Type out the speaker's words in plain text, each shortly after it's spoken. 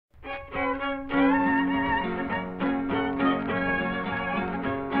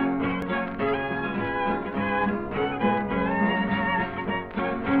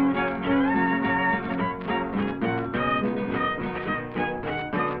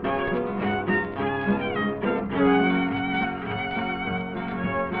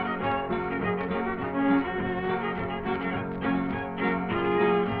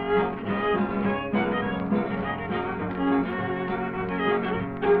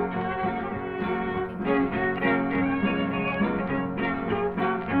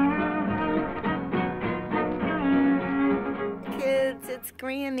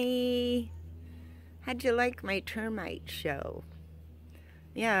Granny. How'd you like my termite show?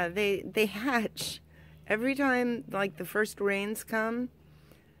 Yeah, they hatch. Every time, like, the first rains come,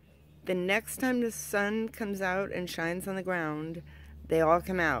 the next time the sun comes out and shines on the ground, they all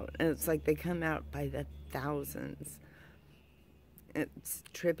come out. And it's like they come out by the thousands. It's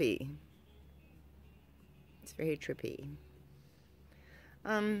trippy. It's very trippy.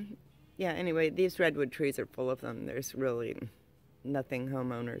 Yeah, anyway, these redwood trees are full of them. There's really nothing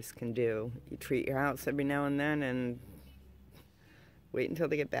homeowners can do. You treat your house every now and then and wait until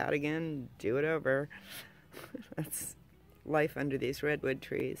they get bad again, do it over. That's life under these redwood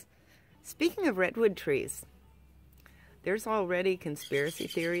trees. Speaking of redwood trees, there's already conspiracy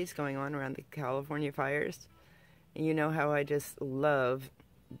theories going on around the California fires. And you know how I just love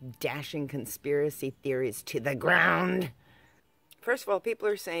dashing conspiracy theories to the ground. First of all, people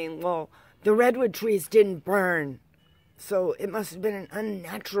are saying, well, the redwood trees didn't burn, so it must have been an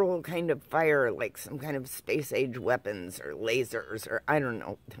unnatural kind of fire, like some kind of space-age weapons or lasers or I don't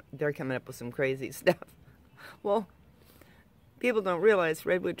know. They're coming up with some crazy stuff. Well, people don't realize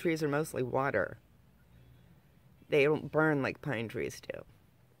redwood trees are mostly water. They don't burn like pine trees do.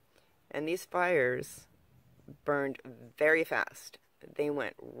 And these fires burned very fast. They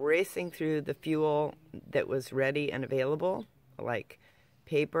went racing through the fuel that was ready and available, like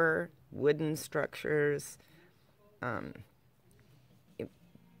paper, wooden structures,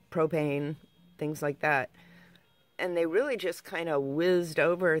 propane, things like that. And they really just kind of whizzed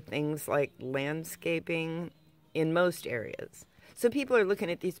over things like landscaping in most areas. So people are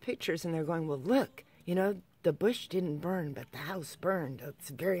looking at these pictures and they're going, well, look, you know, the bush didn't burn, but the house burned. It's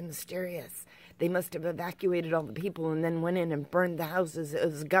very mysterious. They must have evacuated all the people and then went in and burned the houses. It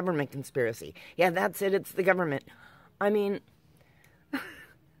was a government conspiracy. Yeah, that's it. It's the government. I mean,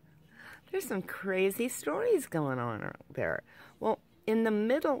 there's some crazy stories going on out there. Well, in the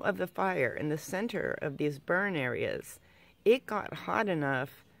middle of the fire, in the center of these burn areas, it got hot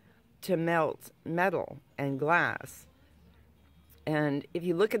enough to melt metal and glass. And if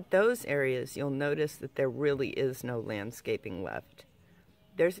you look at those areas, you'll notice that there really is no landscaping left.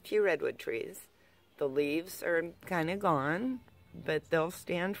 There's a few redwood trees. The leaves are kind of gone, but they'll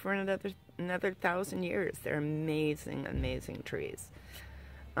stand for another 1,000 years. They're amazing, amazing trees.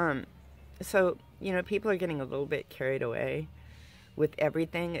 So, you know, people are getting a little bit carried away with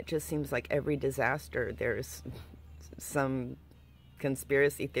everything. It just seems like every disaster, there's some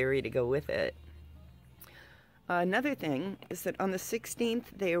conspiracy theory to go with it. Another thing is that on the 16th,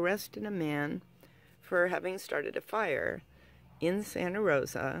 they arrested a man for having started a fire in Santa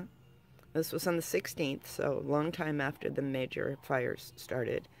Rosa. This was on the 16th, so a long time after the major fires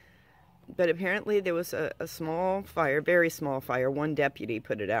started. But apparently there was a small fire, very small fire. One deputy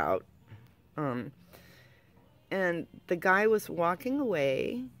put it out. And the guy was walking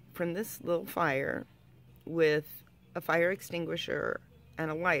away from this little fire with a fire extinguisher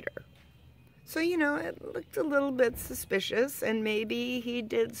and a lighter. So, you know, it looked a little bit suspicious, and maybe he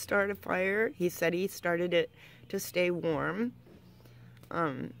did start a fire. He said he started it to stay warm.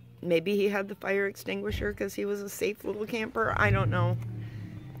 Maybe he had the fire extinguisher because he was a safe little camper. I don't know.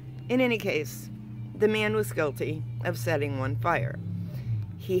 In any case, the man was guilty of setting one fire.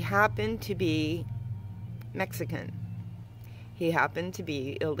 He happened to be Mexican. He happened to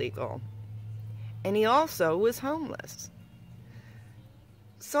be illegal. And he also was homeless.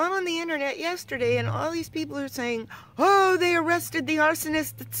 So I'm on the internet yesterday, and all these people are saying, oh, they arrested the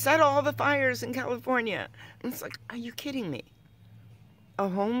arsonist that set all the fires in California. And it's like, are you kidding me? A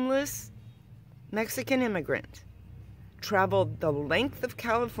homeless Mexican immigrant traveled the length of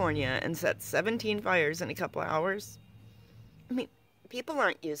California and set 17 fires in a couple of hours? I mean, people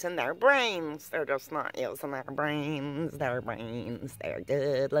aren't using their brains. They're just not using their brains. Their brains. They're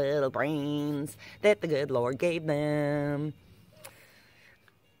good little brains that the good Lord gave them.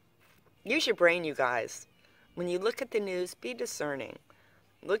 Use your brain, you guys. When you look at the news, be discerning.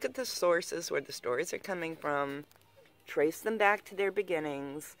 Look at the sources where the stories are coming from. Trace them back to their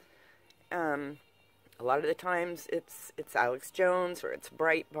beginnings. A lot of the times it's Alex Jones or it's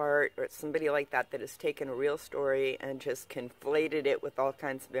Breitbart or it's somebody like that that has taken a real story and just conflated it with all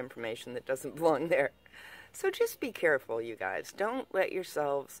kinds of information that doesn't belong there. So just be careful, you guys. Don't let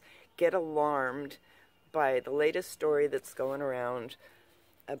yourselves get alarmed by the latest story that's going around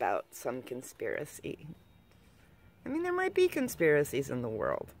about some conspiracy. I mean, there might be conspiracies in the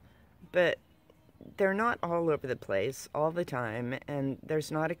world, but they're not all over the place all the time, and there's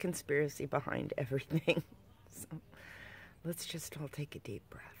not a conspiracy behind everything. So let's just all take a deep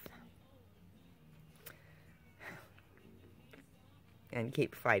breath and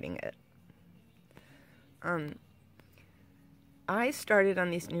keep fighting it. I started on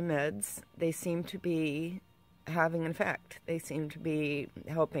these new meds. They seem to be having an effect. They seem to be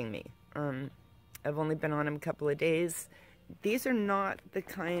helping me. I've only been on them a couple of days. These are not the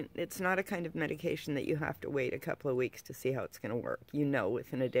kind, it's not a kind of medication that you have to wait a couple of weeks to see how it's going to work. You know,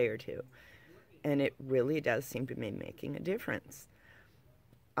 within a day or two. And it really does seem to be making a difference.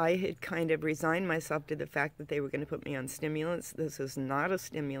 I had kind of resigned myself to the fact that they were going to put me on stimulants. This is not a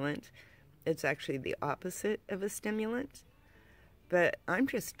stimulant. It's actually the opposite of a stimulant. But I'm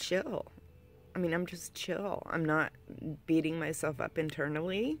just chill. I mean, I'm just chill. I'm not beating myself up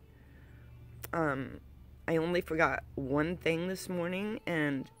internally. I only forgot one thing this morning,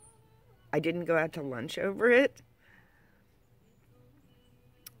 and I didn't go out to lunch over it.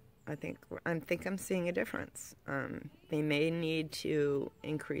 I think I'm seeing a difference. They may need to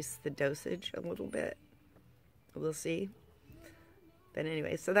increase the dosage a little bit. We'll see. But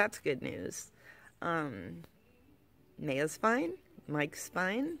anyway, so that's good news. Maya's fine. Mike's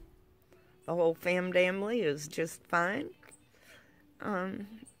fine. The whole family is just fine.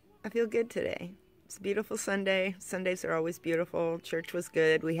 I feel good today. It's a beautiful Sunday. Sundays are always beautiful. Church was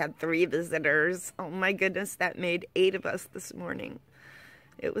good. We had 3 visitors. Oh my goodness, that made 8 of us this morning.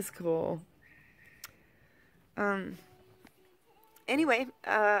 It was cool. Anyway,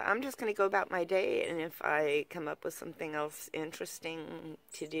 I'm just going to go about my day, and if I come up with something else interesting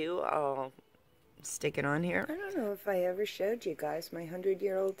to do, I'll stick it on here. I don't know if I ever showed you guys my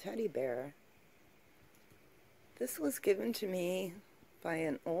 100-year-old teddy bear. This was given to me by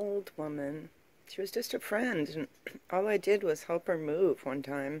an old woman. She was just a friend, and all I did was help her move one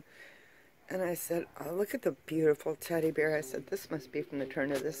time. And I said, oh, look at the beautiful teddy bear. I said, this must be from the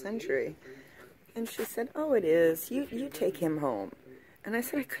turn of the century. And she said, oh, it is. You take him home. And I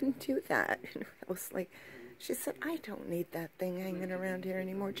said, I couldn't do that. And I was like, she said, I don't need that thing hanging around here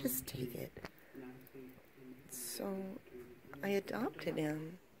anymore. Just take it. So I adopted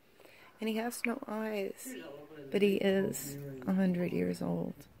him. And he has no eyes. But he is 100 years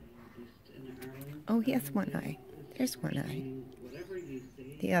old. Oh, he has one eye. There's one eye.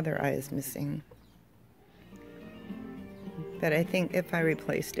 The other eye is missing. But I think if I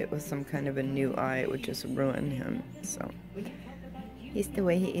replaced it with some kind of a new eye, it would just ruin him. So he's the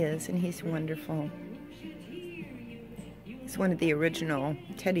way he is, and he's wonderful. He's one of the original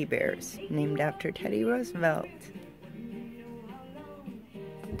teddy bears, named after Teddy Roosevelt.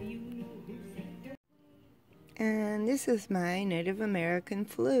 And this is my Native American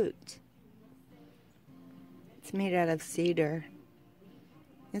flute. It's made out of cedar.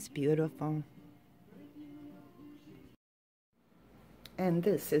 It's beautiful. And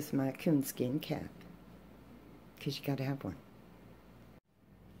this is my coonskin cap, because you gotta have one.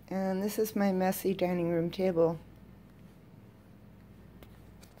 And this is my messy dining room table.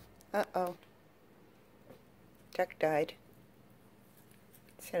 Uh-oh. Duck died.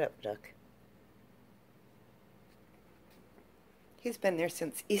 Sit up, Duck. He's been there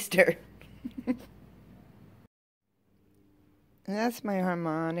since Easter. And that's my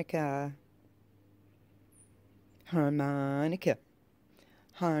harmonica. Harmonica.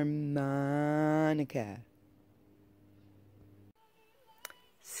 Harmonica.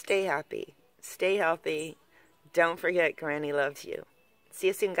 Stay happy. Stay healthy. Don't forget Granny loves you. See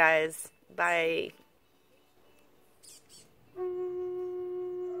you soon, guys. Bye.